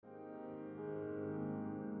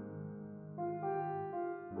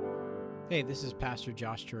Hey, this is Pastor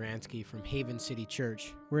Josh Turansky from Haven City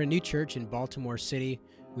Church. We're a new church in Baltimore City.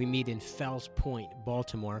 We meet in Fells Point,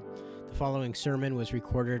 Baltimore. The following sermon was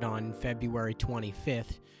recorded on February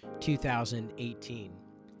 25th, 2018.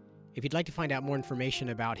 If you'd like to find out more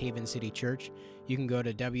information about Haven City Church, you can go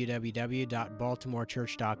to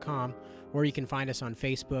www.baltimorechurch.com, or you can find us on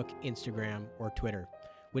Facebook, Instagram, or Twitter.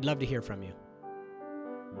 We'd love to hear from you.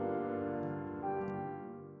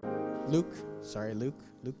 Luke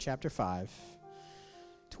chapter 5,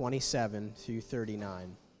 27 through 39. It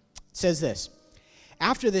says this: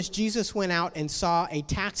 After this, Jesus went out and saw a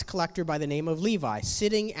tax collector by the name of Levi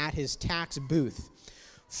sitting at his tax booth.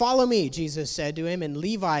 "Follow me," Jesus said to him, and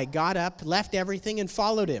Levi got up, left everything, and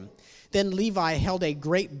followed him. Then Levi held a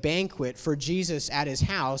great banquet for Jesus at his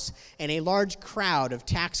house, and a large crowd of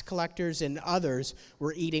tax collectors and others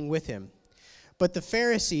were eating with him. But the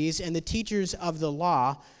Pharisees and the teachers of the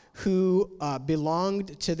law who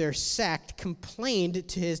belonged to their sect complained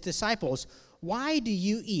to his disciples, "Why do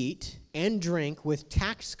you eat and drink with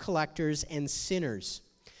tax collectors and sinners?"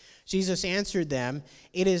 Jesus answered them,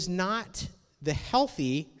 "It is not the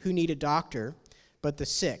healthy who need a doctor, but the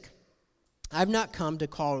sick. I've not come to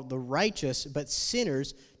call the righteous, but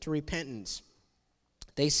sinners to repentance."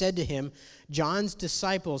 They said to him, "John's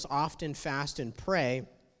disciples often fast and pray,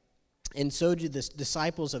 and so do the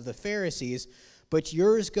disciples of the Pharisees, but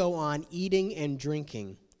yours go on eating and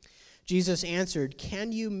drinking." Jesus answered,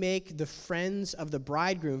 "Can you make the friends of the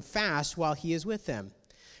bridegroom fast while he is with them?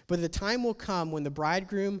 But the time will come when the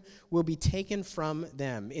bridegroom will be taken from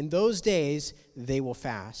them. In those days they will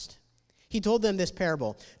fast." He told them this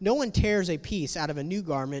parable: "No one tears a piece out of a new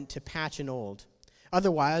garment to patch an old.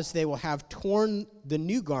 Otherwise they will have torn the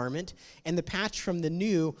new garment, and the patch from the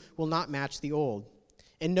new will not match the old.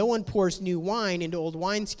 And no one pours new wine into old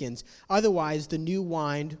wineskins. Otherwise, the new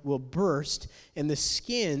wine will burst, and the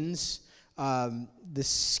skins of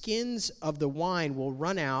the wine will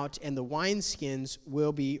run out, and the wineskins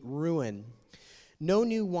will be ruined. No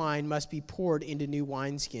new wine must be poured into new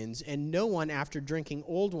wineskins, and no one, after drinking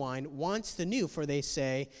old wine, wants the new, for they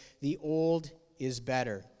say, 'The old is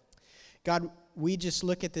better.'" God, we just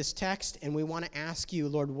look at this text and we want to ask you,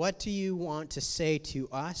 Lord, what do you want to say to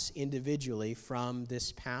us individually from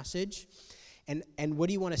this passage? And what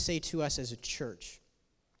do you want to say to us as a church?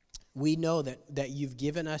 We know that you've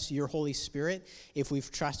given us your Holy Spirit if we've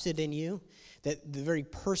trusted in you, that the very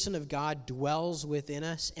person of God dwells within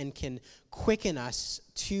us and can quicken us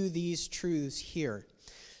to these truths here.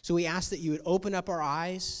 So we ask that you would open up our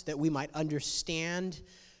eyes, that we might understand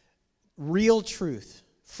real truth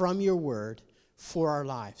from your word for our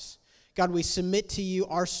lives. God, we submit to you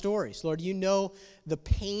our stories. Lord, you know the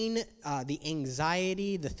pain, the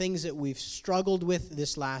anxiety, the things that we've struggled with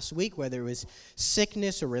this last week, whether it was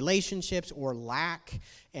sickness or relationships or lack.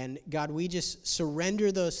 And God, we just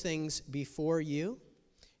surrender those things before you.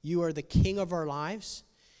 You are the King of our lives,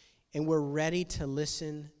 and we're ready to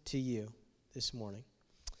listen to you this morning.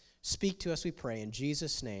 Speak to us, we pray, in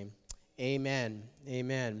Jesus' name. Amen.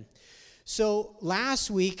 Amen. So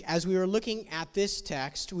last week, as we were looking at this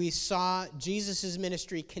text, we saw Jesus'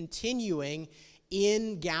 ministry continuing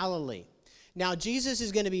in Galilee. Now, Jesus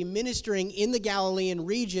is going to be ministering in the Galilean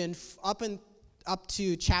region up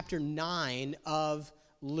to chapter 9 of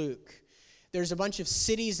Luke. There's a bunch of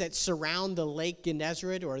cities that surround the Lake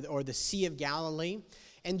Gennesaret or the Sea of Galilee,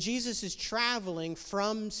 and Jesus is traveling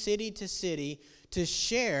from city to city to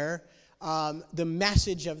share the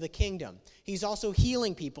message of the kingdom. He's also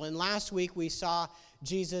healing people. And last week we saw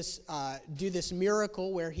Jesus do this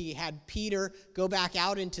miracle where he had Peter go back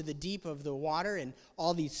out into the deep of the water, and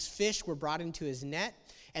all these fish were brought into his net.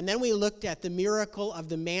 And then we looked at the miracle of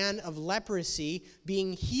the man of leprosy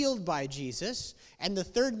being healed by Jesus. And the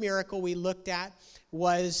third miracle we looked at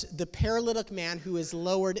was the paralytic man who was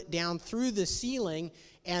lowered down through the ceiling,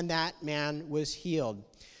 and that man was healed.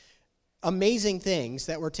 Amazing things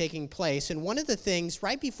that were taking place. And one of the things,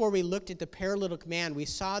 right before we looked at the paralytic man, we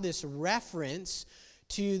saw this reference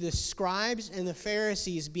to the scribes and the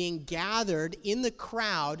Pharisees being gathered in the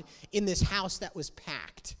crowd in this house that was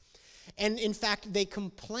packed. And in fact, they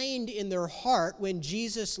complained in their heart when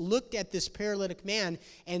Jesus looked at this paralytic man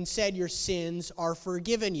and said, "Your sins are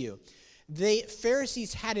forgiven you." The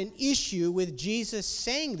Pharisees had an issue with Jesus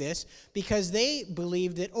saying this because they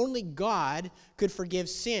believed that only God could forgive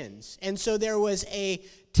sins. And so there was a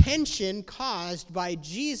tension caused by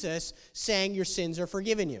Jesus saying, "Your sins are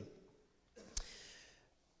forgiven you."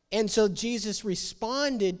 And so Jesus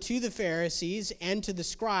responded to the Pharisees and to the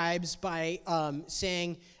scribes by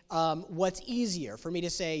saying, what's easier, for me to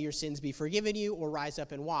say, "Your sins be forgiven you," or "Rise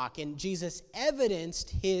up and walk"? And Jesus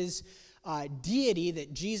evidenced his deity,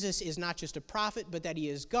 that Jesus is not just a prophet, but that he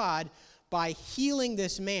is God, by healing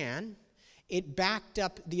this man, it backed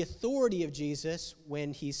up the authority of Jesus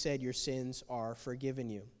when he said, your sins are forgiven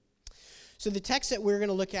you. So the text that we're going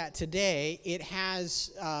to look at today, it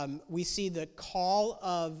has, we see the call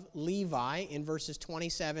of Levi in verses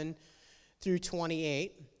 27 through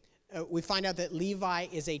 28. We find out that Levi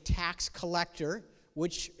is a tax collector,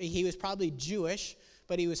 which he was probably Jewish,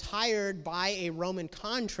 but he was hired by a Roman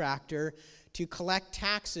contractor to collect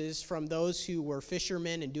taxes from those who were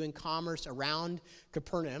fishermen and doing commerce around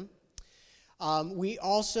Capernaum. We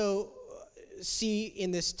also see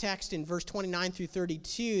in this text in verse 29 through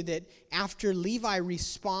 32 that after Levi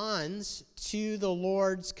responds to the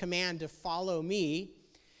Lord's command to follow me,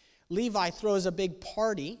 Levi throws a big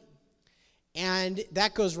party, and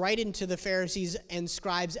that goes right into the Pharisees and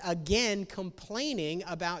scribes again complaining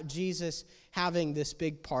about Jesus having this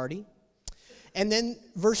big party. And then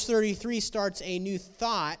verse 33 starts a new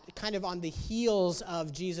thought, kind of on the heels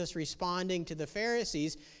of Jesus responding to the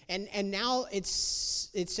Pharisees. And now it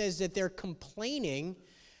says that they're complaining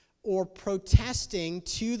or protesting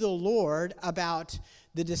to the Lord about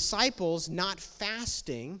the disciples not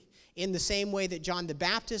fasting in the same way that John the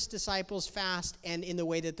Baptist's disciples fast and in the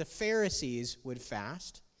way that the Pharisees would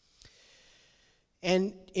fast.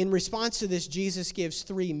 And in response to this, Jesus gives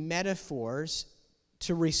three metaphors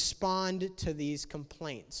to respond to these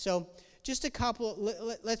complaints. So just a couple,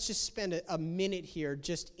 let's just spend a minute here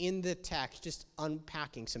just in the text, just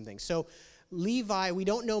unpacking some things. So Levi, we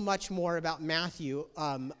don't know much more about Matthew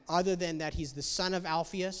other than that he's the son of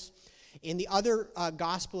Alphaeus. In the other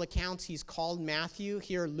gospel accounts, he's called Matthew.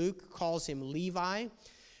 Here Luke calls him Levi.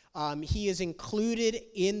 He is included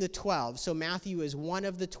in the 12. So Matthew is one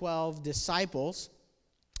of the 12 disciples,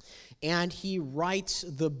 and he writes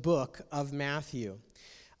the book of Matthew.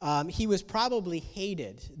 He was probably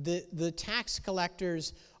hated. The tax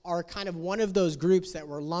collectors are kind of one of those groups that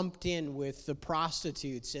were lumped in with the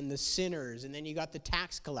prostitutes and the sinners, and then you got the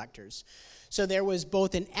tax collectors. So there was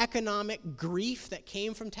both an economic grief that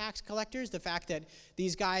came from tax collectors, the fact that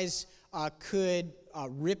these guys could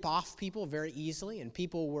rip off people very easily, and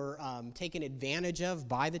people were taken advantage of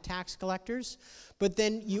by the tax collectors. But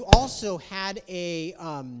then you also had a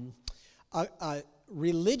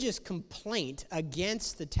religious complaint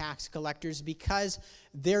against the tax collectors because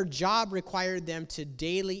their job required them to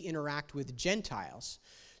daily interact with Gentiles.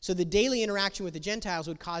 So the daily interaction with the Gentiles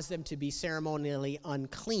would cause them to be ceremonially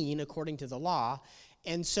unclean according to the law.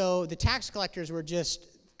 And so the tax collectors were just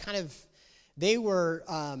kind of, they were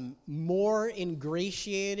more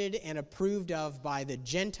ingratiated and approved of by the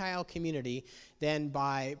Gentile community than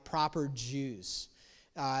by proper Jews.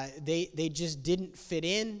 They just didn't fit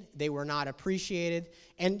in. They were not appreciated.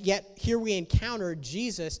 And yet here we encounter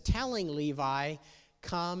Jesus telling Levi,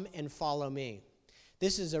 come and follow me.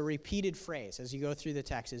 This is a repeated phrase as you go through the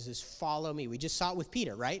text. Is follow me. We just saw it with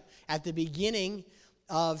Peter, right? At the beginning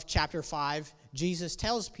of chapter 5, Jesus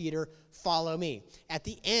tells Peter, follow me. At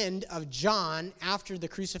the end of John, after the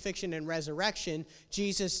crucifixion and resurrection,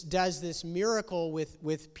 Jesus does this miracle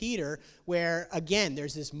with Peter where, again,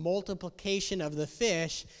 there's this multiplication of the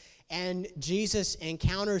fish, and Jesus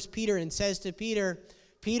encounters Peter and says to Peter,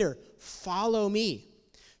 Peter, follow me.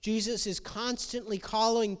 Jesus is constantly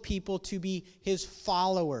calling people to be his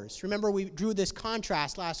followers. Remember, we drew this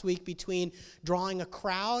contrast last week between drawing a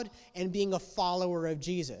crowd and being a follower of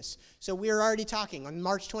Jesus. So we're already talking on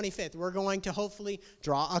March 25th. We're going to hopefully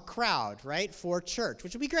draw a crowd, right, for church,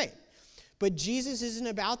 which will be great. But Jesus isn't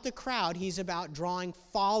about the crowd. He's about drawing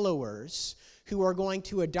followers who are going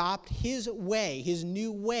to adopt his way, his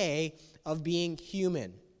new way of being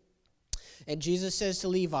human. And Jesus says to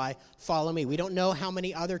Levi, follow me. We don't know how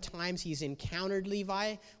many other times he's encountered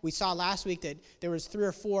Levi. We saw last week that there was 3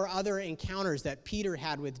 or 4 other encounters that Peter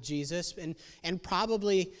had with Jesus. And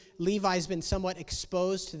probably Levi's been somewhat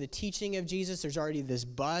exposed to the teaching of Jesus. There's already this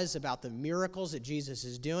buzz about the miracles that Jesus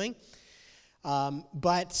is doing.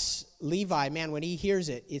 But Levi, man, when he hears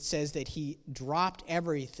it, it says that he dropped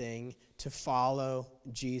everything to follow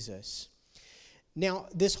Jesus. Now,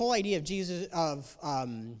 this whole idea of Jesus,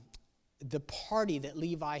 the party that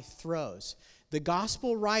Levi throws. The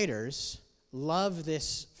gospel writers love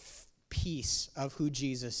this piece of who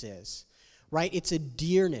Jesus is, right? It's a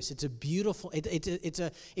dearness. It's a beautiful,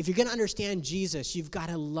 if you're going to understand Jesus, you've got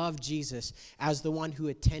to love Jesus as the one who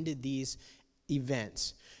attended these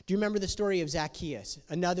events. Do you remember the story of Zacchaeus,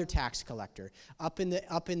 another tax collector, up in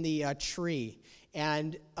the tree,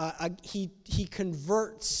 and he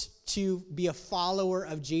converts to be a follower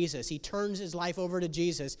of Jesus. He turns his life over to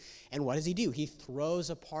Jesus, and what does he do? He throws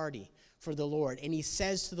a party for the Lord. And he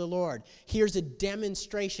says to the Lord, here's a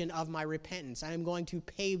demonstration of my repentance. I am going to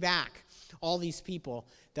pay back all these people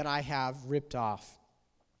that I have ripped off.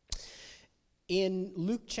 In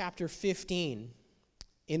Luke chapter 15,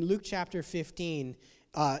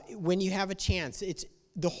 when you have a chance, it's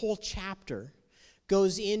the whole chapter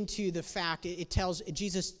goes into the fact, it tells,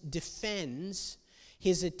 Jesus defends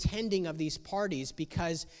his attending of these parties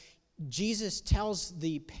because Jesus tells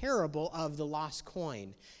the parable of the lost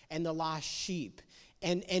coin and the lost sheep.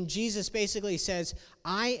 And Jesus basically says,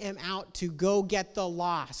 I am out to go get the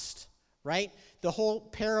lost, right? The whole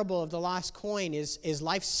parable of the lost coin is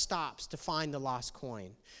life stops to find the lost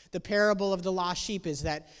coin. The parable of the lost sheep is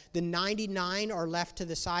that the 99 are left to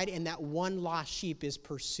the side and that one lost sheep is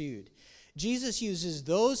pursued. Jesus uses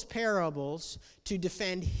those parables to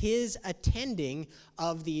defend his attending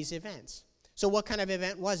of these events. So what kind of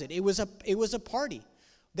event was it? It was a party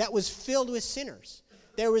that was filled with sinners.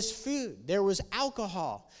 There was food. There was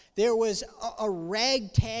alcohol. There was a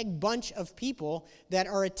ragtag bunch of people that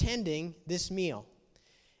are attending this meal.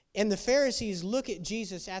 And the Pharisees look at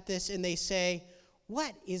Jesus at this and they say,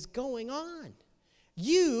 what is going on?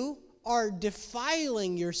 You are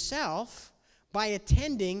defiling yourself by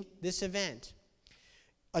attending this event.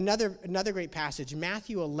 Another great passage,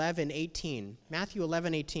 Matthew 11:18. Matthew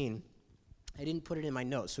 11:18. I didn't put it in my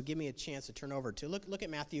notes, so give me a chance to turn over to. Look at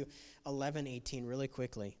Matthew 11:18 really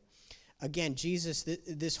quickly. Again, Jesus,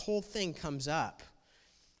 this whole thing comes up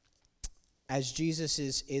as Jesus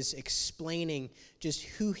is explaining just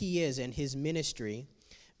who he is and his ministry.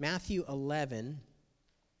 Matthew 11,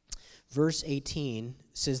 verse 18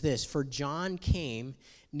 says this, for John came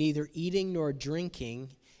neither eating nor drinking,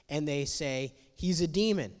 and they say, he's a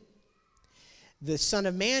demon. The Son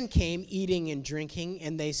of Man came eating and drinking,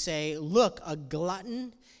 and they say, look, a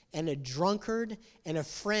glutton and a drunkard and a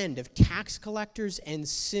friend of tax collectors and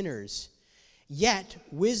sinners. Yet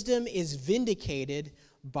wisdom is vindicated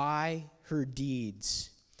by her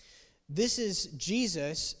deeds. This is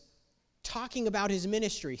Jesus talking about his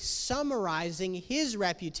ministry, summarizing his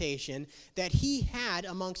reputation that he had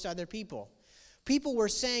amongst other people. People were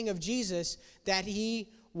saying of Jesus that he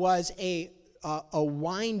was a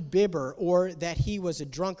wine bibber or that he was a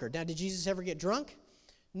drunkard. Now, did Jesus ever get drunk?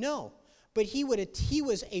 No. But he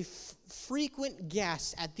was a frequent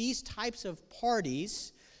guest at these types of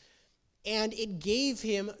parties, and it gave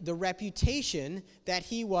him the reputation that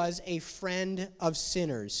he was a friend of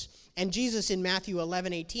sinners. And Jesus in Matthew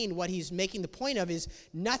 11:18, what he's making the point of is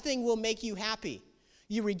nothing will make you happy.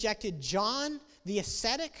 You rejected John, the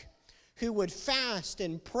ascetic, who would fast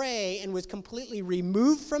and pray and was completely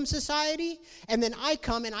removed from society, and then I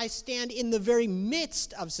come and I stand in the very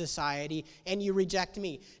midst of society and you reject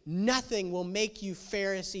me. Nothing will make you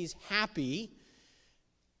Pharisees happy.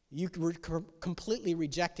 You were completely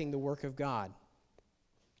rejecting the work of God.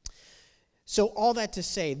 So all that to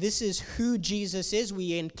say, this is who Jesus is.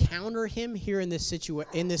 We encounter him here in this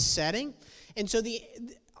setting. And so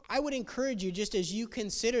I would encourage you, just as you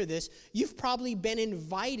consider this, you've probably been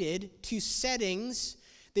invited to settings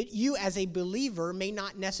that you as a believer may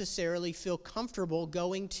not necessarily feel comfortable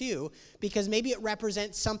going to, because maybe it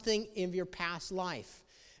represents something in your past life.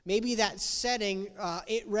 Maybe that setting,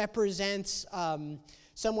 it represents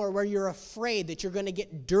somewhere where you're afraid that you're going to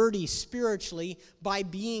get dirty spiritually by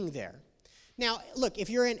being there. Now, look, if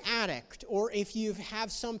you're an addict or if you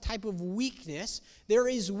have some type of weakness, there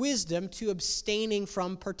is wisdom to abstaining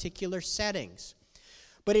from particular settings.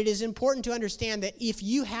 But it is important to understand that if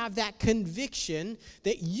you have that conviction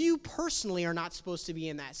that you personally are not supposed to be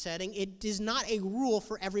in that setting, it is not a rule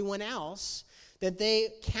for everyone else that they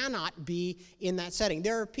cannot be in that setting.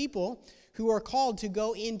 There are people who are called to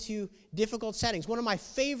go into difficult settings. One of my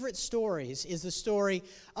favorite stories is the story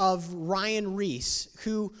of Ryan Reese,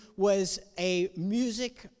 who was a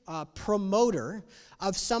music promoter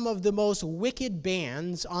of some of the most wicked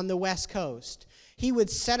bands on the West Coast. He would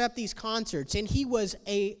set up these concerts, and he was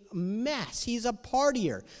a mess. He's a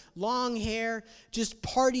partier. Long hair, just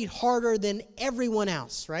partied harder than everyone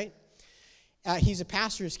else, right? He's a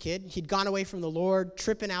pastor's kid. He'd gone away from the Lord,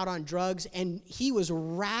 tripping out on drugs, and he was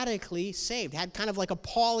radically saved. Had kind of like a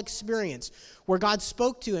Paul experience where God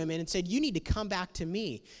spoke to him and said, you need to come back to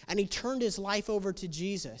me. And he turned his life over to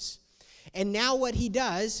Jesus. And now what he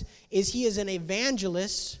does is he is an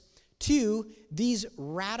evangelist to these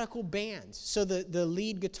radical bands. So the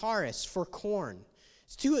lead guitarist for Korn,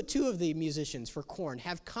 two of the musicians for Korn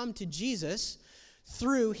have come to Jesus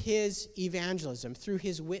through his evangelism, through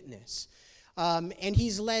his witness. And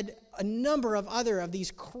he's led a number of other of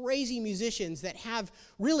these crazy musicians that have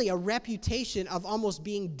really a reputation of almost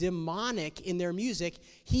being demonic in their music.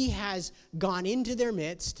 He has gone into their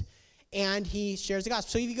midst and he shares the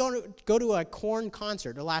gospel. So if you go to a Korn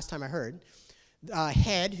concert, the last time I heard,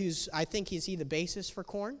 Head, I think he's the bassist for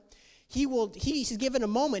Korn, he's given a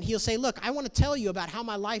moment, he'll say, look, I want to tell you about how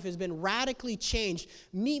my life has been radically changed.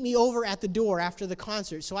 Meet me over at the door after the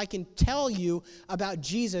concert so I can tell you about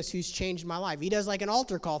Jesus who's changed my life. He does like an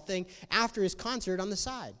altar call thing after his concert on the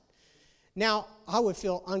side. Now, I would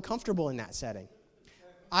feel uncomfortable in that setting.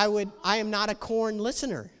 I am not a Korn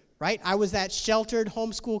listener, right? I was that sheltered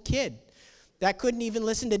homeschool kid that couldn't even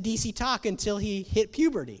listen to DC Talk until he hit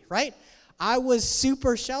puberty, right? I was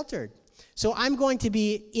super sheltered. So I'm going to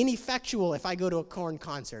be ineffectual if I go to a Korn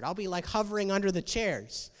concert. I'll be like hovering under the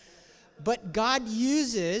chairs. But God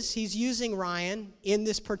he's using Ryan in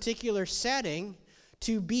this particular setting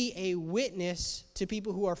to be a witness to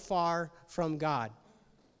people who are far from God.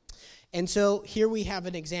 And so here we have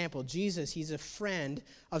an example. Jesus, he's a friend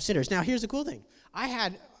of sinners. Now, here's the cool thing.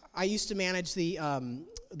 I used to manage the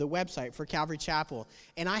website for Calvary Chapel,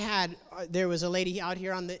 and there was a lady out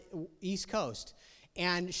here on the East Coast,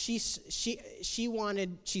 and she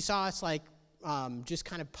saw us like just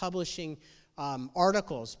kind of publishing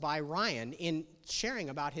articles by Ryan in sharing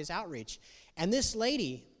about his outreach. And this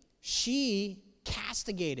lady, she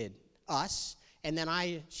castigated us, and then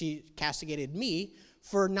she castigated me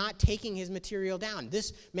for not taking his material down.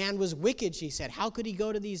 This man was wicked, she said. How could he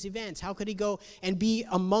go to these events? How could he go and be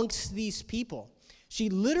amongst these people? She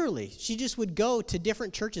just would go to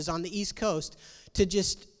different churches on the East Coast to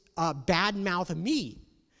just badmouth me.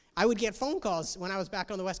 I would get phone calls when I was back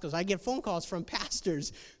on the West Coast. I'd get phone calls from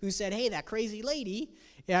pastors who said, hey, that crazy lady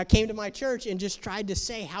came to my church and just tried to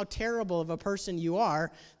say how terrible of a person you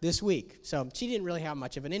are this week. So she didn't really have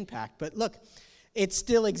much of an impact. But look, it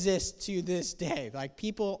still exists to this day. Like,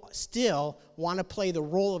 people still want to play the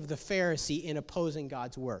role of the Pharisee in opposing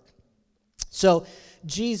God's work. So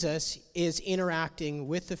Jesus is interacting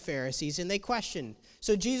with the Pharisees, and they question.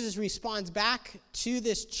 So Jesus responds back to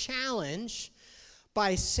this challenge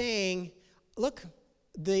by saying, look,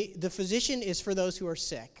 the physician is for those who are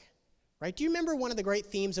sick, right? Do you remember one of the great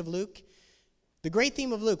themes of Luke? The great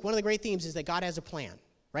theme of Luke, one of the great themes is that God has a plan,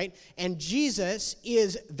 right? And Jesus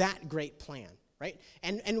is that great plan. Right?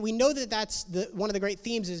 And we know that that's one of the great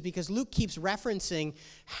themes is because Luke keeps referencing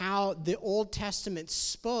how the Old Testament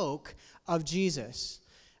spoke of Jesus,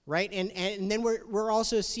 right? And then we're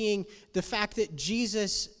also seeing the fact that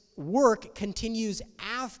Jesus' work continues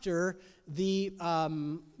after the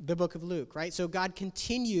book of Luke, right? So God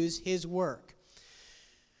continues his work.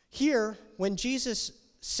 Here, when Jesus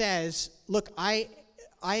says, look, I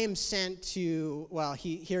am sent to,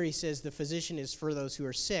 he says the physician is for those who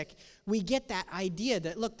are sick. We get that idea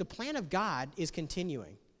that, look, the plan of God is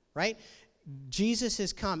continuing, right? Jesus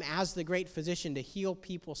has come as the great physician to heal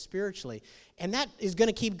people spiritually. And that is going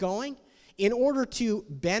to keep going. In order to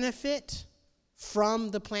benefit from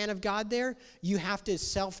the plan of God there, you have to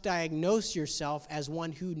self-diagnose yourself as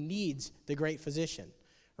one who needs the great physician,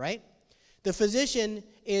 right? The physician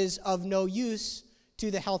is of no use to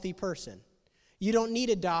the healthy person. You don't need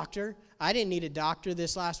a doctor. I didn't need a doctor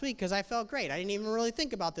this last week because I felt great. I didn't even really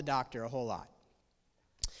think about the doctor a whole lot.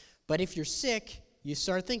 But if you're sick, you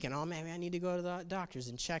start thinking, oh, maybe I need to go to the doctors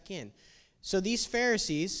and check in. So these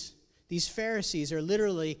Pharisees are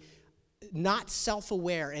literally not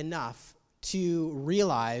self-aware enough to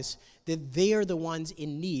realize that they are the ones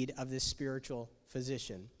in need of this spiritual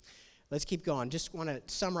physician. Let's keep going. Just want to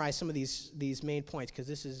summarize some of these main points because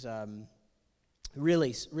this is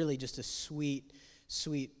really just a sweet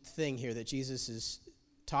thing here that Jesus is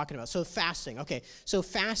talking about. So fasting. Okay, so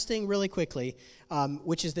fasting really quickly,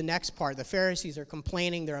 which is the next part. The Pharisees are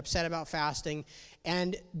complaining. They're upset about fasting.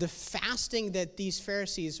 And the fasting that these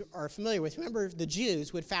Pharisees are familiar with, remember the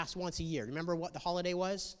Jews would fast once a year. Remember what the holiday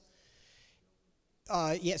was?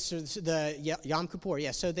 Yes, so the Yom Kippur,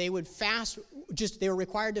 yes. So they would fast, they were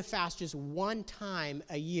required to fast just one time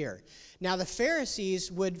a year. Now the Pharisees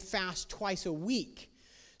would fast twice a week.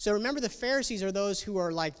 So remember, the Pharisees are those who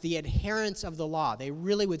are like the adherents of the law. They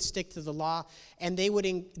really would stick to the law, and they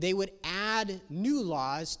would add new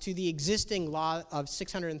laws to the existing law of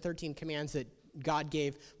 613 commands that God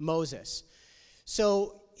gave Moses.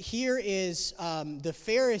 So here is the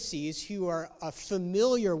Pharisees who are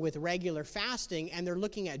familiar with regular fasting, and they're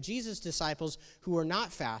looking at Jesus' disciples who are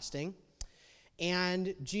not fasting.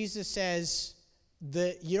 And Jesus says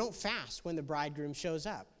you don't fast when the bridegroom shows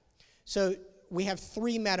up. So we have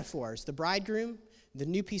three metaphors: the bridegroom, the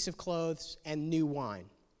new piece of clothes, and new wine.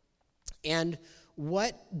 And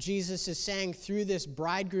what Jesus is saying through this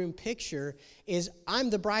bridegroom picture is, I'm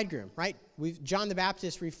the bridegroom, right? John the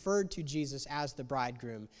Baptist referred to Jesus as the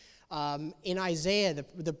bridegroom. In Isaiah,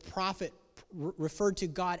 the prophet referred to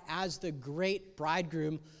God as the great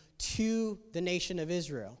bridegroom to the nation of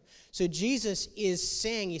Israel. So Jesus is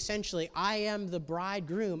saying, essentially, I am the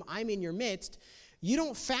bridegroom. I'm in your midst. You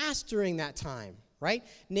don't fast during that time, right?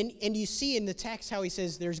 And you see in the text how he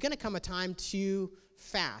says there's going to come a time to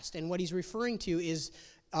fast. And what he's referring to is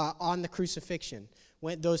on the crucifixion.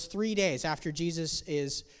 When those 3 days after Jesus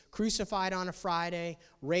is crucified on a Friday,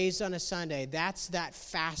 raised on a Sunday, that's that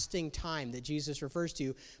fasting time that Jesus refers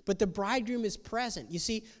to. But the bridegroom is present. You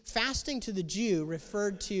see, fasting to the Jew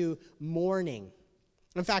referred to mourning.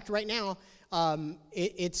 In fact, right now,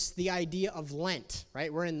 it's the idea of Lent,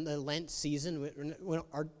 right? We're in the Lent season.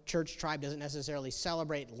 Our church tribe doesn't necessarily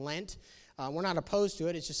celebrate Lent. We're not opposed to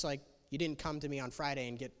it. It's just like you didn't come to me on Friday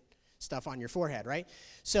and get stuff on your forehead, right?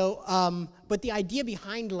 So, but the idea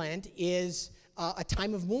behind Lent is a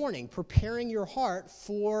time of mourning, preparing your heart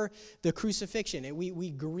for the crucifixion. And we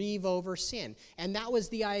grieve over sin. And that was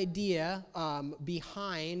the idea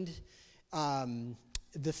behind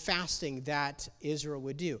the fasting that Israel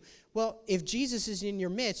would do. Well, if Jesus is in your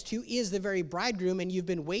midst, who is the very bridegroom, and you've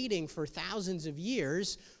been waiting for thousands of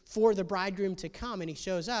years for the bridegroom to come, and he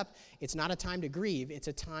shows up, it's not a time to grieve, it's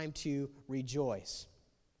a time to rejoice.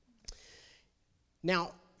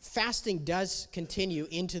 Now, fasting does continue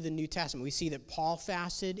into the New Testament. We see that Paul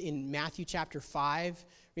fasted in Matthew chapter 5.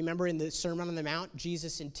 Remember in the Sermon on the Mount,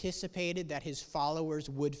 Jesus anticipated that his followers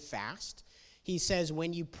would fast. He says,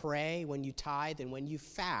 when you pray, when you tithe, and when you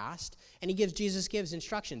fast, and Jesus gives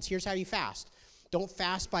instructions. Here's how you fast. Don't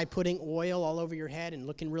fast by putting oil all over your head and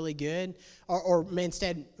looking really good, or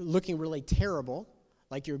instead looking really terrible,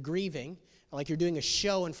 like you're grieving, like you're doing a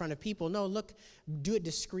show in front of people. No, do it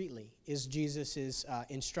discreetly, is Jesus'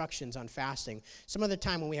 instructions on fasting. Some other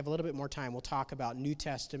time when we have a little bit more time, we'll talk about New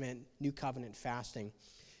Testament, New Covenant fasting.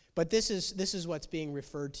 But this is what's being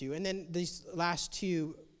referred to. And then these last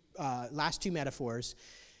two metaphors,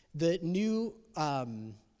 the new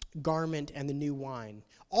garment and the new wine.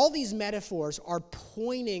 All these metaphors are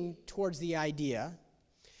pointing towards the idea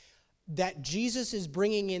that Jesus is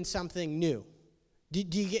bringing in something new.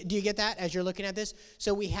 Do you get that as you're looking at this?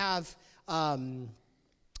 So we have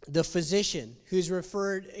the physician he's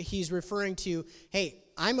referring to, hey,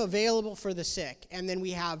 I'm available for the sick. And then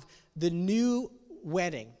we have the new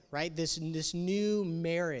wedding, right? This new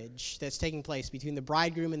marriage that's taking place between the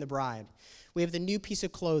bridegroom and the bride. We have the new piece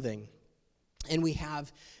of clothing, and we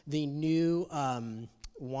have the new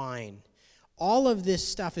wine. All of this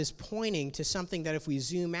stuff is pointing to something that if we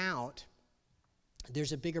zoom out,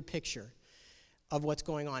 there's a bigger picture of what's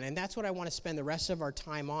going on. And that's what I want to spend the rest of our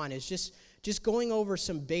time on, is just going over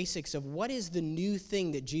some basics of what is the new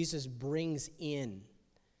thing that Jesus brings in.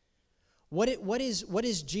 What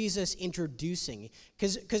is Jesus introducing?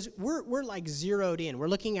 Because we're like zeroed in. We're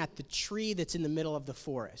looking at the tree that's in the middle of the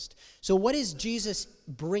forest. So what is Jesus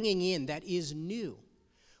bringing in that is new?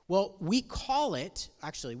 Well, we call it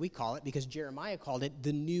because Jeremiah called it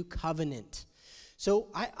the new covenant. So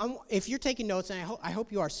if you're taking notes, and I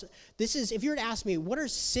hope you are, if you were to ask me, what are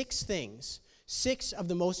six of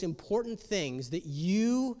the most important things that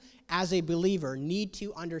you as a believer need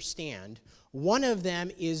to understand, one of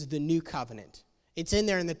them is the new covenant. It's in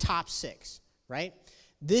there in the top 6, right?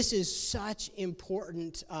 This is such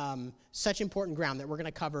important ground that we're going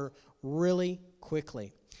to cover really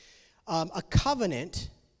quickly. A covenant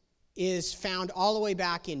is found all the way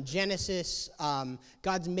back in Genesis.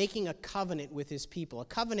 God's making a covenant with his people. A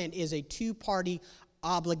covenant is a two-party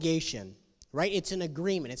obligation, right? It's an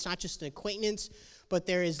agreement. It's not just an acquaintance, but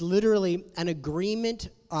there is literally an agreement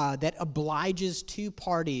that obliges two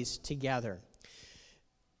parties together.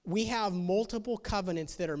 We have multiple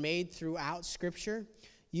covenants that are made throughout Scripture.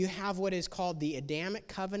 You have what is called the Adamic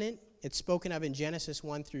covenant. It's spoken of in Genesis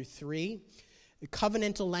 1 through 3. The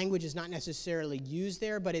covenantal language is not necessarily used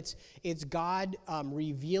there, but it's God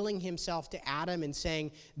revealing himself to Adam and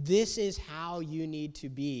saying, this is how you need to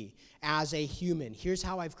be as a human. Here's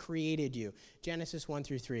how I've created you. Genesis 1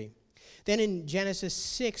 through 3. Then in Genesis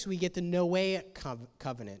 6, we get the Noahic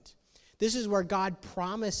covenant. This is where God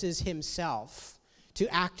promises himself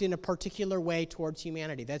to act in a particular way towards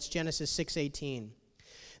humanity. That's Genesis 6:18.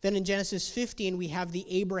 Then in Genesis 15, we have the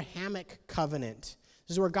Abrahamic covenant.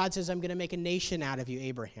 This is where God says, I'm going to make a nation out of you,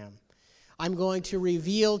 Abraham. I'm going to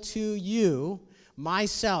reveal to you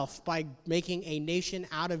myself by making a nation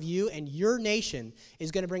out of you, and your nation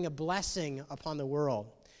is going to bring a blessing upon the world.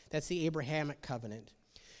 That's the Abrahamic covenant.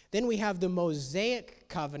 Then we have the Mosaic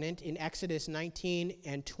covenant in Exodus 19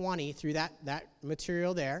 and 20 through that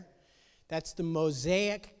material there. That's the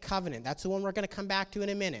Mosaic covenant. That's the one we're going to come back to in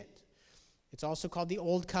a minute. It's also called the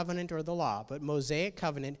Old Covenant or the Law, but Mosaic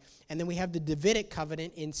Covenant. And then we have the Davidic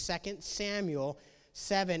Covenant in 2 Samuel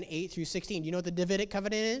 7, 8 through 16. Do you know what the Davidic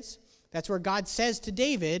Covenant is? That's where God says to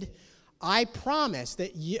David, I promise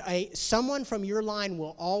that someone from your line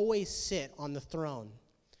will always sit on the throne.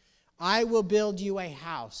 I will build you a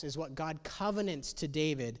house, is what God covenants to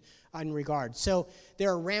David in regard. So there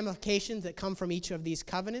are ramifications that come from each of these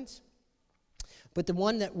covenants. But the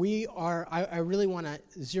one that I really want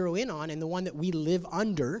to zero in on, and the one that we live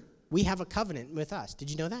under, we have a covenant with us. Did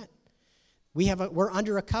you know that? We're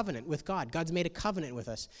under a covenant with God. God's made a covenant with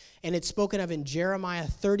us. And it's spoken of in Jeremiah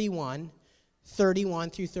 31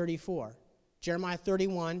 through 34. Jeremiah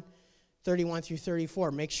 31 through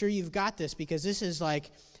 34. Make sure you've got this, because this is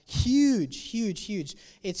like huge, huge, huge.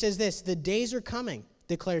 It says this, the days are coming,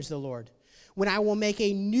 declares the Lord, when I will make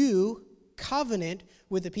a new covenant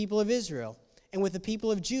with the people of Israel and with the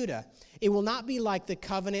people of Judah. It will not be like the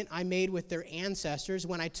covenant I made with their ancestors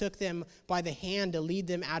when I took them by the hand to lead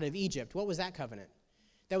them out of Egypt. What was that covenant?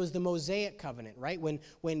 That was the Mosaic covenant, right?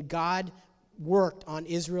 When God worked on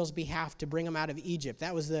Israel's behalf to bring them out of Egypt.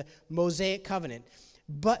 That was the Mosaic covenant.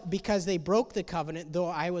 But because they broke the covenant, though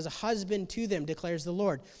I was a husband to them, declares the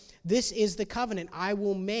Lord. This is the covenant I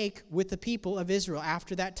will make with the people of Israel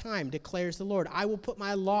after that time, declares the Lord. I will put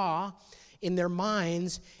my law in their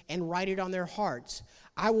minds and write it on their hearts.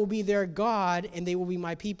 I will be their God, and they will be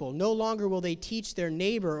my people. No longer will they teach their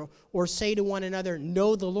neighbor or say to one another,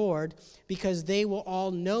 know the Lord, because they will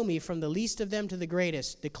all know me, from the least of them to the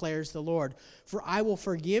greatest, declares the Lord. For I will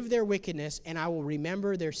forgive their wickedness, and I will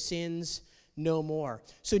remember their sins no more.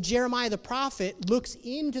 So Jeremiah the prophet looks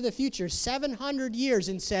into the future 700 years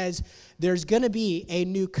and says, there's going to be a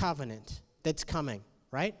new covenant that's coming,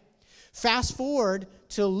 right? Fast forward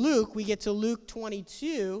to Luke, we get to Luke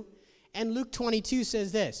 22, and Luke 22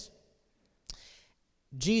 says this.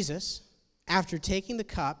 Jesus, after taking the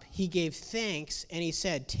cup, he gave thanks, and he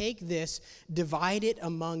said, take this, divide it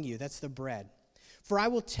among you. That's the bread. For I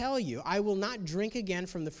will tell you, I will not drink again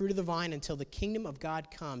from the fruit of the vine until the kingdom of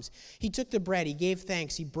God comes. He took the bread, he gave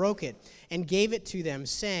thanks, he broke it, and gave it to them,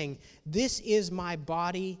 saying, this is my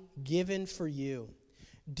body given for you.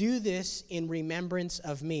 Do this in remembrance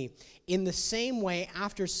of me. In the same way,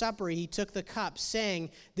 after supper, he took the cup,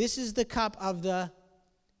 saying, this is the cup of the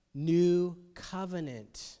new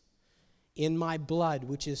covenant in my blood,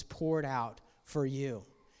 which is poured out for you.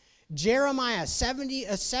 Jeremiah,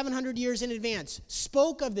 700 years in advance,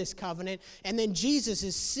 spoke of this covenant, and then Jesus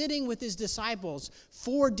is sitting with his disciples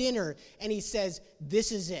for dinner, and he says,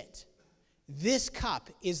 this is it. This cup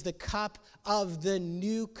is the cup of the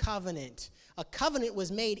new covenant. A covenant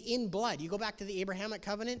was made in blood. You go back to the Abrahamic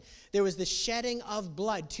covenant, there was the shedding of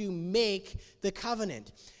blood to make the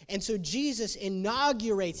covenant. And so Jesus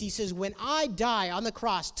inaugurates, he says, when I die on the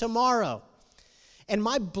cross tomorrow, and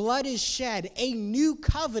my blood is shed, a new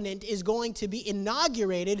covenant is going to be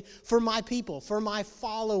inaugurated for my people, for my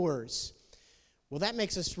followers. Well, that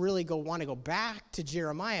makes us really want to go back to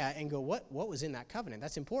Jeremiah and go, what was in that covenant?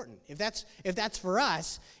 That's important. If that's for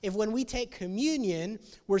us, if when we take communion,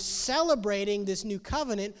 we're celebrating this new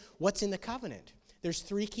covenant, what's in the covenant? There's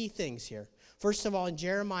three key things here. First of all, in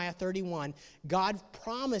Jeremiah 31, God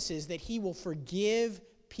promises that he will forgive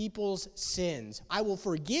people's sins. I will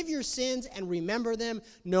forgive your sins and remember them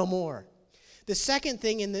no more. The second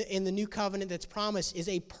thing in the new covenant that's promised is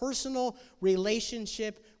a personal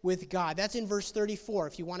relationship with God. That's in verse 34,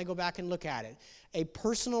 if you want to go back and look at it. A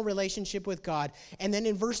personal relationship with God. And then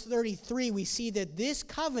in verse 33, we see that this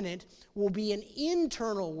covenant will be an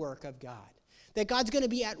internal work of God. That God's going to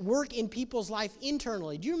be at work in people's life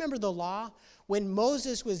internally. Do you remember the law? When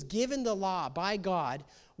Moses was given the law by God,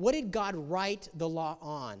 what did God write the law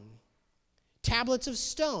on? Tablets of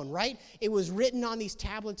stone, right? It was written on these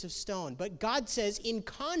tablets of stone. But God says, in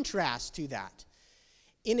contrast to that,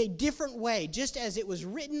 in a different way, just as it was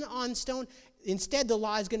written on stone, instead the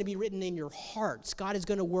law is going to be written in your hearts. God is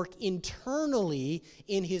going to work internally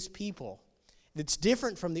in his people. That's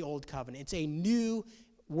different from the old covenant. It's a new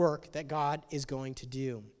work that God is going to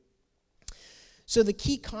do. So the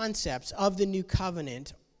key concepts of the new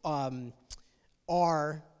covenant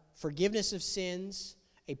are forgiveness of sins,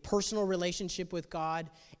 a personal relationship with God,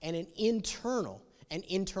 and an internal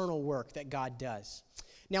work that God does.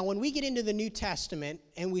 Now, when we get into the New Testament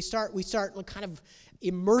and we start kind of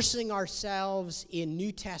immersing ourselves in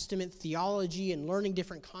New Testament theology and learning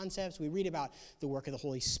different concepts, we read about the work of the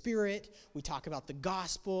Holy Spirit. We talk about the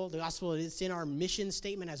gospel. The gospel is in our mission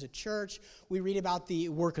statement as a church. We read about the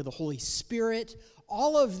work of the Holy Spirit.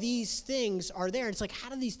 All of these things are there. It's like, how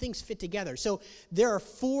do these things fit together? So there are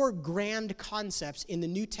four grand concepts in the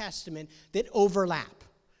New Testament that overlap.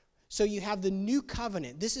 So you have the new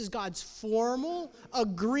covenant. This is God's formal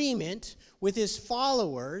agreement with his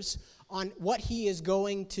followers on what he is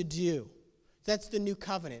going to do. That's the new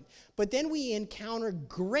covenant. But then we encounter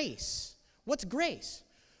grace. What's grace?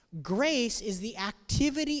 Grace is the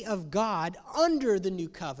activity of God under the new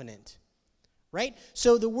covenant. Right?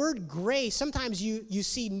 So the word grace, sometimes you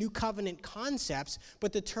see new covenant concepts,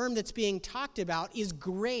 but the term that's being talked about is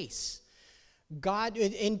grace. God,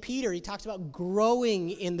 in Peter, he talks about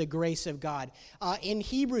growing in the grace of God. In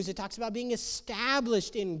Hebrews, it talks about being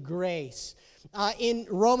established in grace. In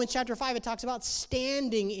Romans chapter 5, it talks about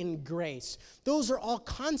standing in grace. Those are all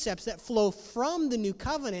concepts that flow from the new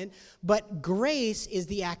covenant, but grace is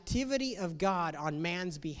the activity of God on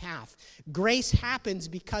man's behalf. Grace happens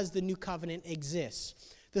because the new covenant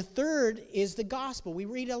exists. The third is the gospel. We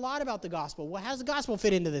read a lot about the gospel. Well, how does the gospel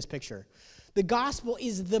fit into this picture? The gospel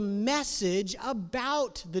is the message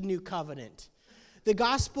about the new covenant. The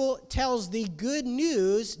gospel tells the good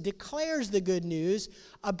news, declares the good news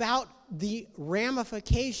about the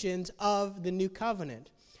ramifications of the new covenant.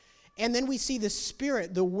 And then we see the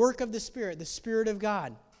Spirit, the work of the Spirit of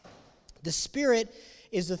God. The Spirit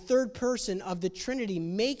is the third person of the Trinity,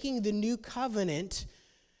 making the new covenant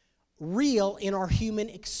real in our human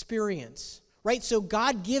experience. Right? So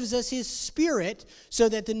God gives us his Spirit so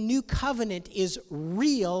that the new covenant is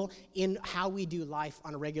real in how we do life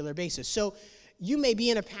on a regular basis. So you may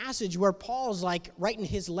be in a passage where Paul's like writing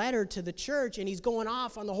his letter to the church and he's going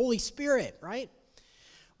off on the Holy Spirit, right?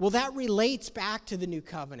 Well, that relates back to the new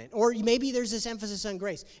covenant. Or maybe there's this emphasis on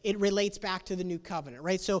grace. It relates back to the new covenant,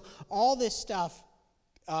 right? So all this stuff,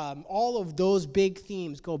 all of those big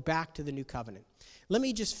themes go back to the new covenant. Let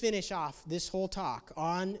me just finish off this whole talk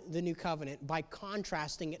on the new covenant by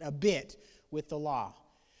contrasting it a bit with the law.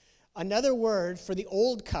 Another word for the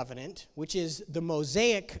old covenant, which is the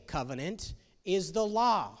Mosaic covenant, is the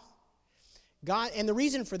law. God, and the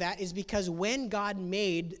reason for that is because when God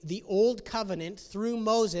made the old covenant through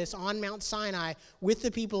Moses on Mount Sinai with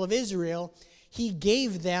the people of Israel, he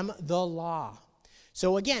gave them the law.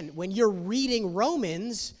 So again, when you're reading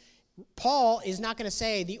Romans, Paul is not going to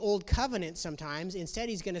say the old covenant sometimes. Instead,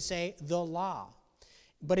 he's going to say the law.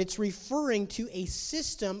 But it's referring to a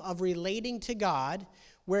system of relating to God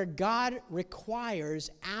where God requires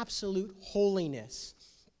absolute holiness.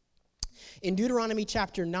 In Deuteronomy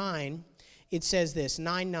chapter 9, it says this,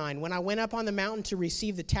 9:9, when I went up on the mountain to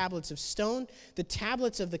receive the tablets of stone, the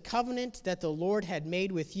tablets of the covenant that the Lord had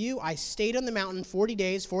made with you, I stayed on the mountain 40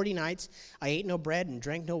 days, 40 nights. I ate no bread and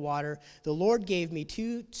drank no water. The Lord gave me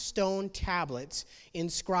 2 stone tablets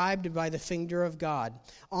inscribed by the finger of God.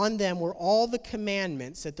 On them were all the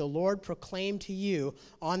commandments that the Lord proclaimed to you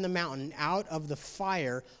on the mountain out of the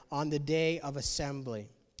fire on the day of assembly.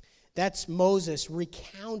 That's Moses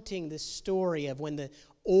recounting the story of when the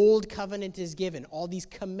old covenant is given. All these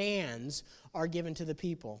commands are given to the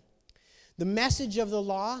people. The message of the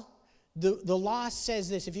law, the law says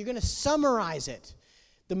this. If you're going to summarize it,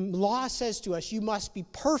 the law says to us, you must be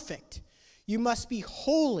perfect. You must be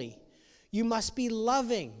holy. You must be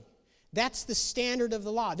loving. That's the standard of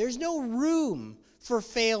the law. There's no room for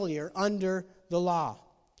failure under the law.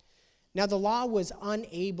 Now, the law was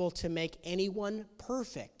unable to make anyone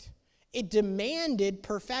perfect. It demanded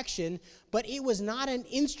perfection, but it was not an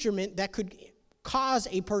instrument that could cause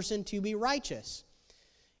a person to be righteous.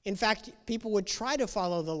 In fact, people would try to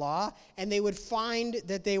follow the law, and they would find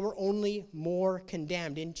that they were only more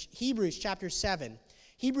condemned. In Hebrews chapter 7,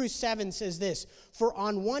 Hebrews 7 says this, for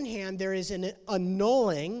on one hand there is an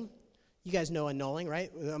annulling, you guys know annulling,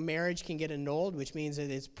 right? A marriage can get annulled, which means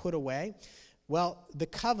that it's put away. Well, the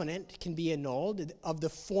covenant can be annulled of the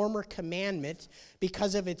former commandment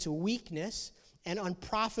because of its weakness and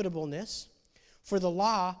unprofitableness, for the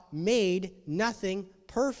law made nothing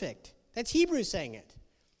perfect. That's Hebrews saying it.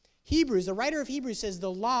 Hebrews, the writer of Hebrews says the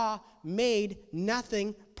law made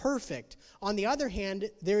nothing perfect. On the other hand,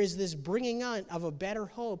 there is this bringing on of a better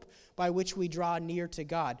hope by which we draw near to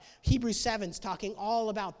God. Hebrews 7 is talking all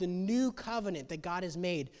about the new covenant that God has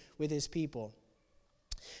made with his people.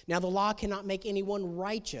 Now, the law cannot make anyone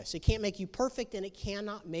righteous. It can't make you perfect, and it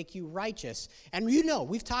cannot make you righteous. And you know,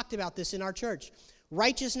 we've talked about this in our church.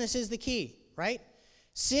 Righteousness is the key, right?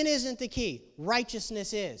 Sin isn't the key.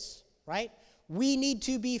 Righteousness is, right? We need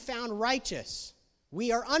to be found righteous.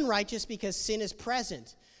 We are unrighteous because sin is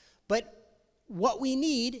present. But what we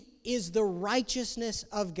need is the righteousness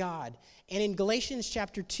of God. And in Galatians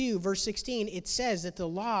chapter 2, verse 16, it says that the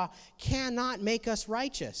law cannot make us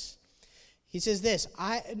righteous. He says this,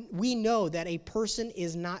 we know that a person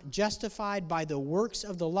is not justified by the works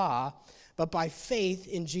of the law, but by faith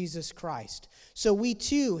in Jesus Christ. So we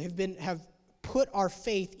too have put our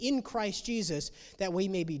faith in Christ Jesus, that we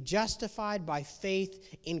may be justified by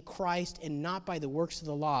faith in Christ and not by the works of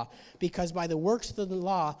the law. Because by the works of the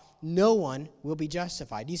law, no one will be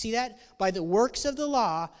justified. Do you see that? By the works of the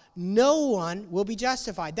law, no one will be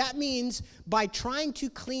justified. That means by trying to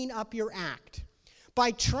clean up your act,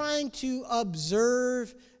 by trying to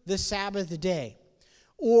observe the Sabbath day,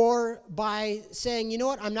 or by saying, you know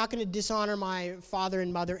what, I'm not going to dishonor my father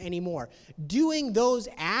and mother anymore. Doing those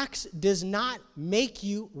acts does not make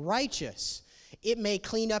you righteous. It may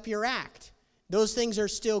clean up your act. Those things are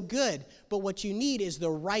still good, but what you need is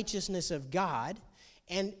the righteousness of God.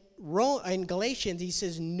 And in Galatians, he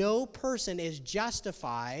says, no person is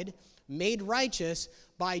justified, made righteous,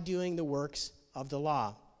 by doing the works of the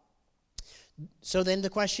law. So then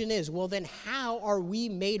the question is, well, then how are we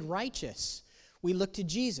made righteous? We look to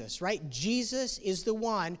Jesus, right? Jesus is the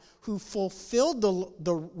one who fulfilled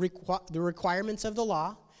the requirements of the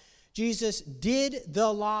law. Jesus did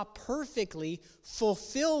the law perfectly,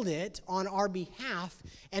 fulfilled it on our behalf,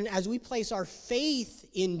 and as we place our faith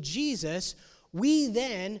in Jesus, we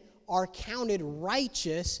then are counted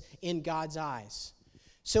righteous in God's eyes.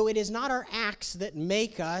 So it is not our acts that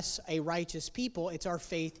make us a righteous people, it's our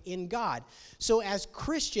faith in God. So as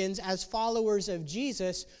Christians, as followers of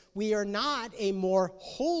Jesus, we are not a more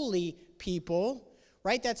holy people,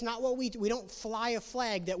 right? That's not what we don't fly a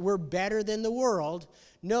flag that we're better than the world.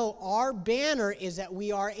 No, our banner is that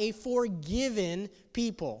we are a forgiven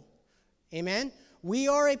people. Amen? We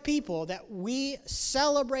are a people that we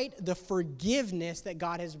celebrate the forgiveness that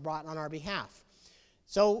God has brought on our behalf.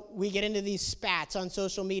 So we get into these spats on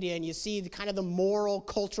social media, and you see the moral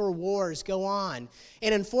culture wars go on.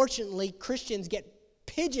 And unfortunately, Christians get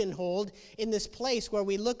pigeonholed in this place where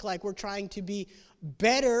we look like we're trying to be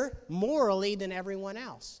better morally than everyone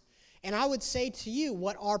else. And I would say to you,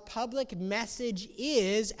 what our public message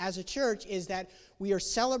is as a church is that we are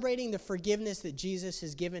celebrating the forgiveness that Jesus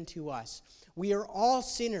has given to us. We are all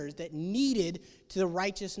sinners that needed to the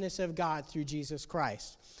righteousness of God through Jesus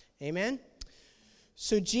Christ. Amen?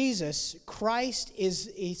 So Jesus, Christ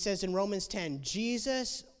is, he says in Romans 10,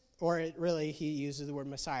 Jesus, or really he uses the word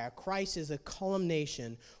Messiah, Christ is the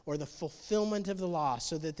culmination or the fulfillment of the law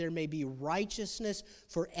so that there may be righteousness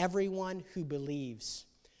for everyone who believes.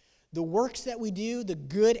 The works that we do, the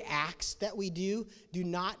good acts that we do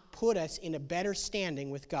not put us in a better standing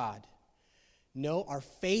with God. No, our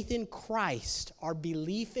faith in Christ, our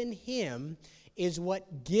belief in him is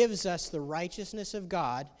what gives us the righteousness of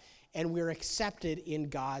God, and we're accepted in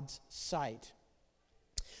God's sight.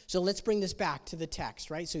 So let's bring this back to the text,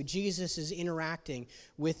 right? So Jesus is interacting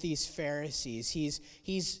with these Pharisees.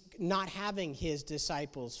 He's not having his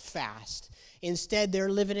disciples fast. Instead, they're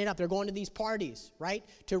living it up. They're going to these parties, right,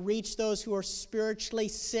 to reach those who are spiritually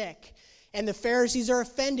sick. And the Pharisees are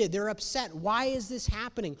offended. They're upset. Why is this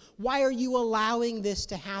happening? Why are you allowing this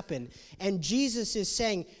to happen? And Jesus is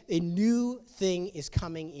saying a new thing is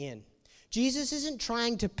coming in. Jesus isn't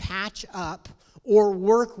trying to patch up or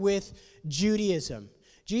work with Judaism.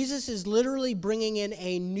 Jesus is literally bringing in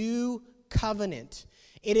a new covenant.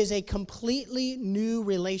 It is a completely new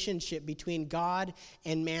relationship between God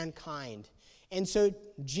and mankind. And so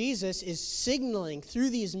Jesus is signaling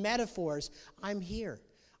through these metaphors, I'm here.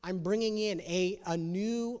 I'm bringing in a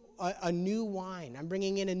new wine. I'm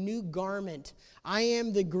bringing in a new garment. I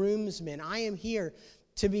am the groomsman. I am here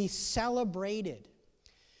to be celebrated.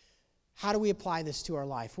 How do we apply this to our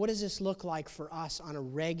life? What does this look like for us on a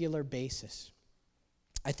regular basis?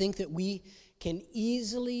 I think that we can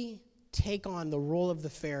easily take on the role of the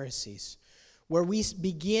Pharisees, where we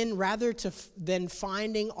begin rather than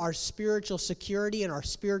finding our spiritual security and our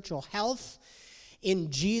spiritual health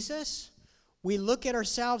in Jesus, we look at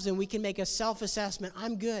ourselves and we can make a self-assessment.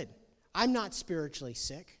 I'm good. I'm not spiritually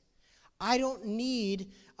sick. I don't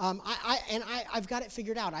need, I've got it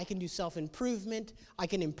figured out. I can do self-improvement. I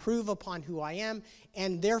can improve upon who I am,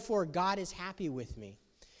 and therefore God is happy with me,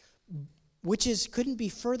 which couldn't be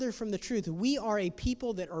further from the truth. We are a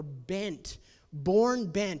people that are born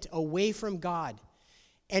bent away from God,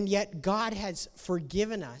 and yet God has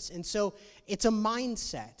forgiven us. And so it's a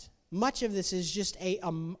mindset. Much of this is just a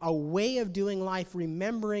way of doing life,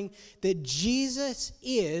 remembering that Jesus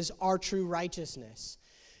is our true righteousness.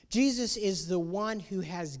 Jesus is the one who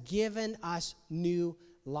has given us new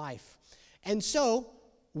life. And so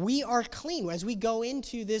we are clean as we go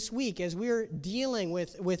into this week, as we're dealing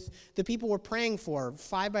with the people we're praying for,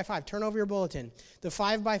 5 by 5. Turn over your bulletin. The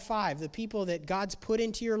 5 by 5, the people that God's put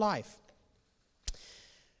into your life.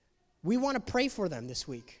 We want to pray for them this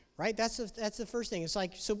week, right? That's the first thing. It's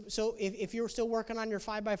like, so if you're still working on your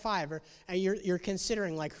 5 by 5, and you're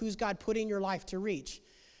considering, like, who's God put in your life to reach,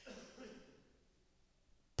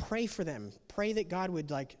 pray for them. Pray that God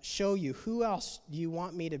would show you, who else do you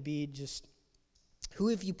want me to be, who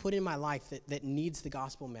have you put in my life that needs the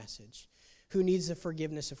gospel message? Who needs the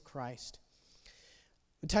forgiveness of Christ?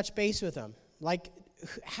 Touch base with them.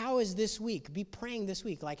 How is this week? Be praying this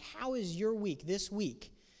week. How is your week this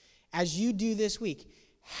week? As you do this week,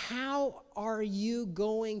 how are you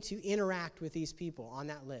going to interact with these people on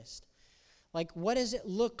that list? What does it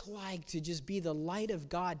look like to just be the light of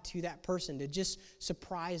God to that person, to just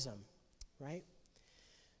surprise them, right?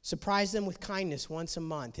 Surprise them with kindness once a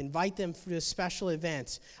month. Invite them to special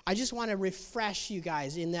events. I just want to refresh you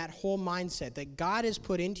guys in that whole mindset that God has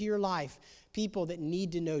put into your life people that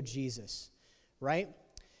need to know Jesus, right?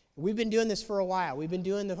 We've been doing this for a while. We've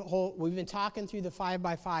been talking through the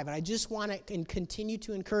 5x5, and I just want to continue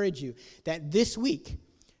to encourage you that this week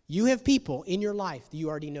you have people in your life that you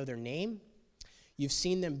already know their name. You've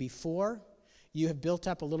seen them before. You have built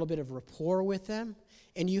up a little bit of rapport with them,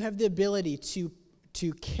 and you have the ability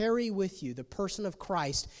to carry with you the person of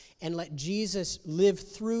Christ and let Jesus live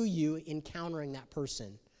through you encountering that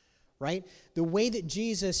person, right? The way that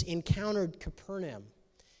Jesus encountered Capernaum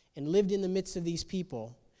and lived in the midst of these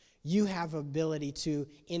people, you have ability to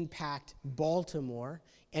impact Baltimore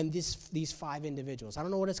and these 5 individuals. I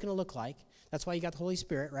don't know what it's going to look like. That's why you got the Holy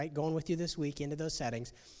Spirit, right, going with you this week into those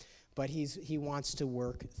settings. But he wants to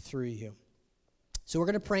work through you. So we're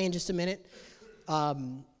going to pray in just a minute.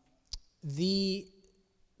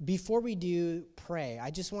 Before we do pray,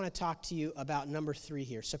 I just want to talk to you about number 3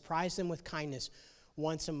 here. Surprise them with kindness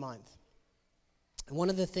once a month. One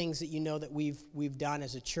of the things that you know that we've done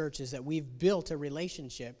as a church is that we've built a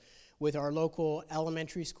relationship with our local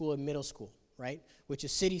elementary school and middle school, right? Which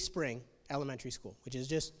is City Spring Elementary School, which is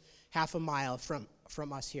just half a mile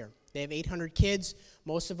from us here. They have 800 kids.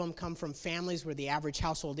 Most of them come from families where the average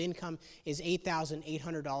household income is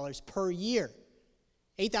 $8,800 per year.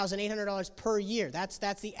 $8,800 per year. That's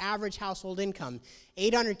the average household income.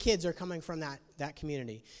 800 kids are coming from that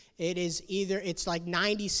community. It's like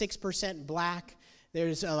 96% black.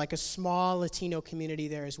 There's a small Latino community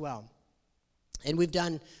there as well. And we've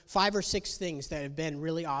done 5 or 6 things that have been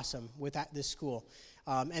really awesome with this school.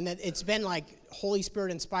 And that it's been Holy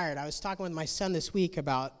Spirit inspired. I was talking with my son this week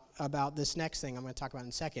about this next thing I'm going to talk about in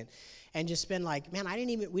a second. And just been man, we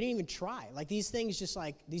didn't even try. These things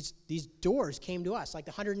these doors came to us. The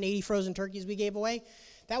 180 frozen turkeys we gave away,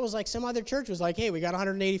 that was some other church was hey, we got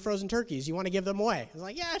 180 frozen turkeys. You want to give them away? I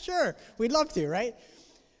was yeah, sure. We'd love to, right?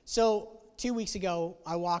 So 2 weeks ago,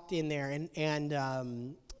 I walked in there and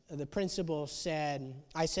the principal said,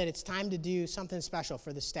 it's time to do something special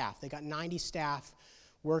for the staff. They got 90 staff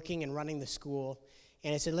working and running the school.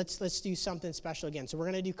 And I said, let's do something special again. So we're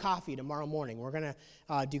going to do coffee tomorrow morning. We're going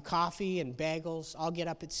to do coffee and bagels. I'll get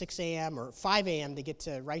up at 6 a.m. or 5 a.m. to get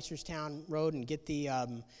to Reisterstown Road and get the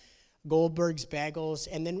Goldberg's bagels.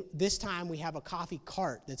 And then this time we have a coffee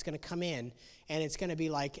cart that's going to come in, and it's going to be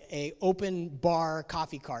a open bar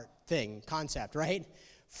coffee cart concept, right?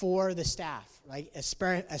 For the staff,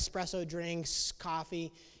 espresso drinks,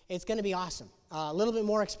 coffee. It's going to be awesome. A little bit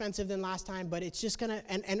more expensive than last time, but it's just going to,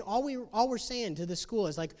 and all we're saying to the school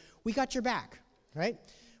is we got your back, right?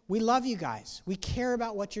 We love you guys. We care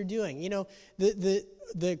about what you're doing.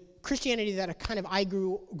 The Christianity that I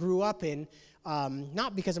grew up in,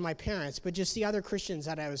 not because of my parents, but just the other Christians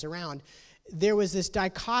that I was around, there was this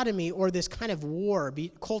dichotomy or this kind of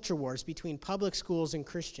culture wars between public schools and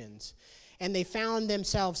Christians. And they found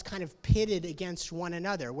themselves kind of pitted against one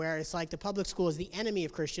another, where it's the public school is the enemy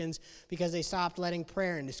of Christians because they stopped letting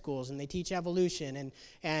prayer into schools, and they teach evolution,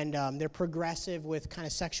 and they're progressive with kind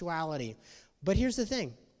of sexuality. But here's the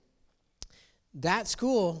thing. That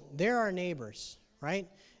school, they're our neighbors, right?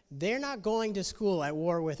 They're not going to school at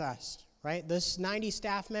war with us, right? Those 90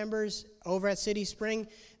 staff members over at City Spring,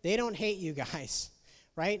 they don't hate you guys,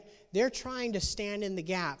 right? They're trying to stand in the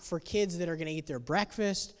gap for kids that are going to eat their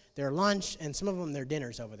breakfast, their lunch, and some of them their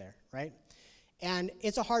dinners over there, right? And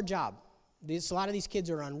it's a hard job. A lot of these kids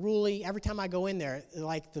are unruly. Every time I go in there,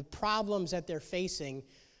 the problems that they're facing,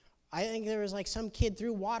 I think there was some kid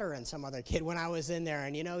threw water on some other kid when I was in there,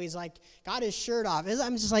 and he's got his shirt off.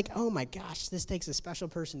 I'm just oh my gosh, this takes a special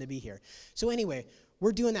person to be here. So anyway,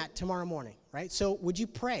 we're doing that tomorrow morning, right? So would you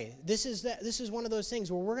pray? This is one of those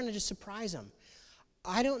things where we're going to just surprise them.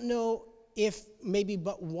 I don't know if maybe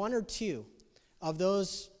but 1 or 2 of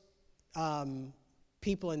those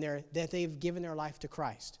people in there that they've given their life to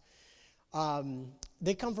Christ.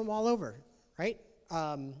 They come from all over, right?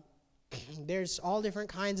 There's all different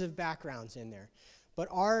kinds of backgrounds in there. But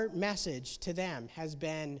our message to them has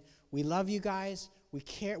been, we love you guys, we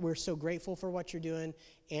care, we're so grateful for what you're doing,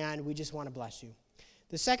 and we just want to bless you.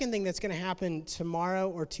 The second thing that's going to happen tomorrow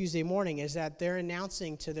or Tuesday morning is that they're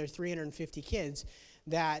announcing to their 350 kids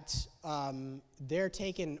that they're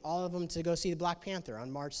taking all of them to go see the Black Panther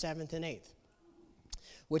on March 7th and 8th,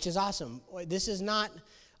 which is awesome. This is not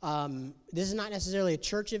necessarily a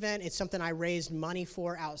church event. It's something I raised money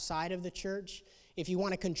for outside of the church. If you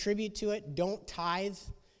want to contribute to it, don't tithe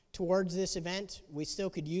towards this event. We still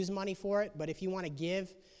could use money for it, but if you want to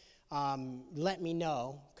give, let me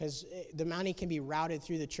know, because the money can be routed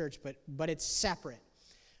through the church, but it's separate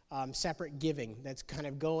giving that's kind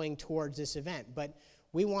of going towards this event. But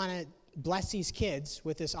we want to bless these kids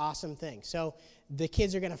with this awesome thing. So the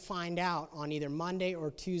kids are going to find out on either Monday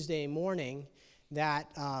or Tuesday morning that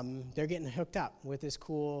they're getting hooked up with this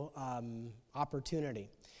cool opportunity.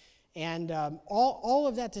 And all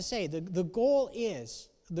of that to say, the goal is,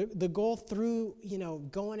 the goal through,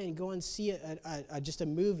 going and see just a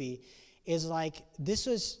movie is like, this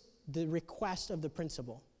was the request of the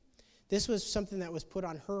principal. This was something that was put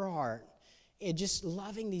on her heart, and just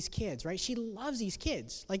loving these kids, right? She loves these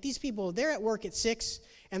kids. Like, these people, they're at work at 6,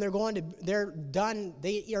 and they're done.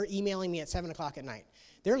 They are emailing me at 7 o'clock at night.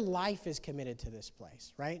 Their life is committed to this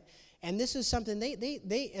place, right? And this is something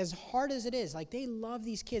they as hard as it is, like, they love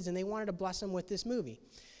these kids, and they wanted to bless them with this movie.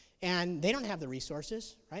 And they don't have the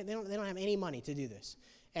resources, right? They don't have any money to do this.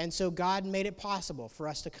 And so God made it possible for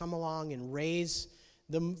us to come along and raise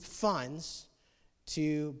the funds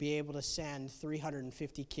to be able to send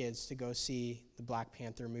 350 kids to go see the Black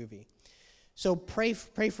Panther movie. So pray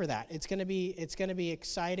for that. It's gonna be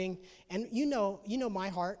exciting. And you know my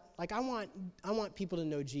heart. Like, I want people to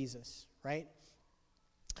know Jesus, right?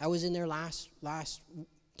 I was in there last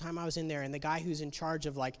time I was in there, and the guy who's in charge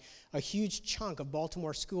of like a huge chunk of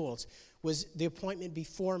Baltimore schools was the appointment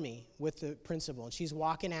before me with the principal. And she's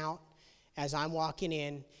walking out as I'm walking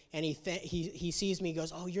in, and he sees me,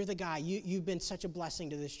 goes, "Oh, you're the guy. You've been such a blessing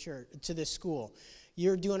to this church, to this school.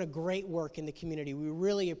 You're doing a great work in the community. We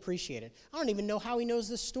really appreciate it." I don't even know how he knows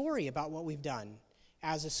the story about what we've done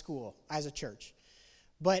as a school, as a church.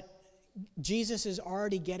 But Jesus is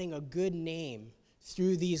already getting a good name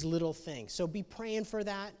through these little things. So be praying for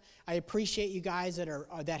that. I appreciate you guys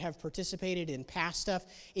that have participated in past stuff.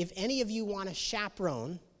 If any of you want to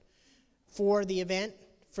chaperone for the event,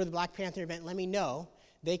 for the Black Panther event, let me know.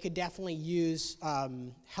 They could definitely use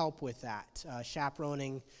help with that.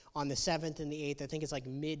 Chaperoning on the 7th and the 8th. I think it's like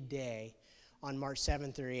midday on March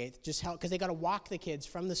 7th or 8th. Just help, because they got to walk the kids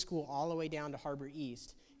from the school all the way down to Harbor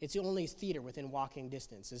East. It's the only theater within walking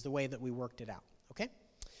distance, is the way that we worked it out. Okay?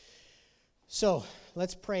 So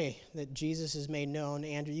let's pray that Jesus is made known.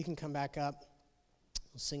 Andrew, you can come back up.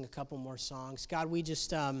 We'll sing a couple more songs. God, we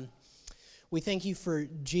just we thank you for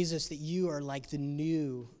Jesus, that you are like the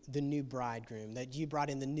new bridegroom, that you brought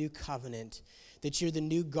in the new covenant, that you're the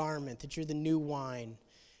new garment, that you're the new wine.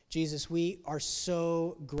 Jesus, we are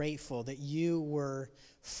so grateful that you were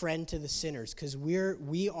friend to the sinners, because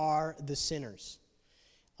we are the sinners.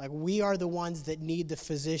 Like, we are the ones that need the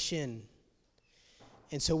physician.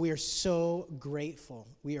 And so we are so grateful.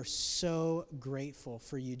 We are so grateful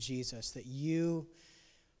for you, Jesus, that you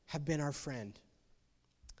have been our friend.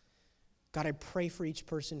 God, I pray for each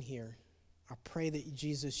person here. I pray that,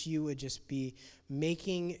 Jesus, you would just be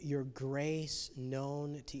making your grace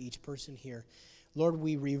known to each person here. Lord,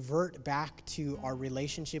 we revert back to our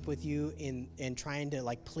relationship with you in trying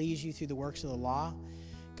to please you through the works of the law.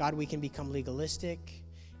 God, we can become legalistic.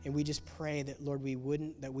 And we just pray that, Lord, we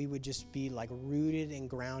would just be rooted and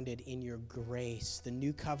grounded in your grace, the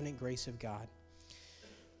new covenant grace of God.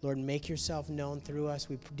 Lord, make yourself known through us.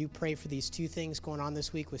 We do pray for these two things going on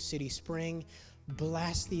this week with City Spring.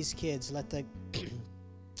 Bless these kids. Let the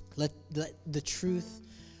truth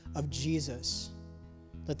of Jesus,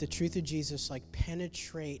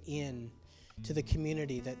 penetrate in to the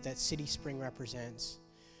community that City Spring represents.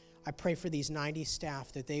 I pray for these 90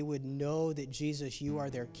 staff, that they would know that, Jesus, you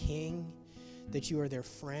are their king, that you are their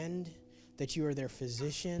friend, that you are their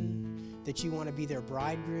physician, that you want to be their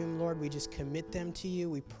bridegroom. Lord, we just commit them to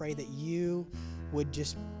you. We pray that you would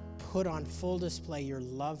just put on full display your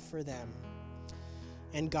love for them.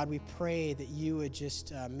 And God, we pray that you would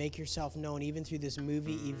just make yourself known even through this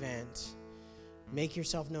movie event. Make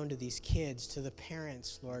yourself known to these kids, to the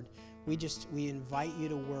parents, Lord. We invite you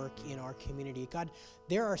to work in our community. God,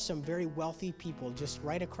 there are some very wealthy people just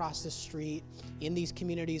right across the street in these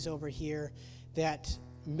communities over here that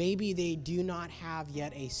maybe they do not have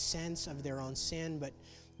yet a sense of their own sin, but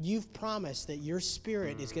you've promised that your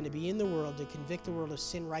Spirit is going to be in the world to convict the world of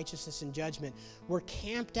sin, righteousness, and judgment. We're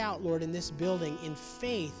camped out, Lord, in this building in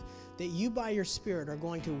faith that you by your Spirit are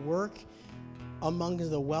going to work among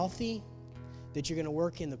the wealthy, that you're going to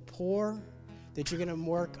work in the poor, that you're going to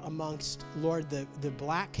work amongst, Lord, the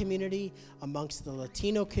black community, amongst the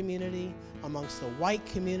Latino community, amongst the white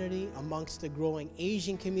community, amongst the growing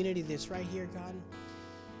Asian community that's right here, God.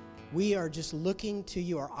 We are just looking to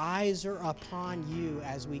you. Our eyes are upon you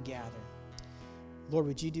as we gather. Lord,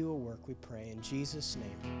 would you do a work, we pray. In Jesus'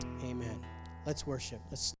 name, amen. Let's worship.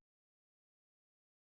 Let's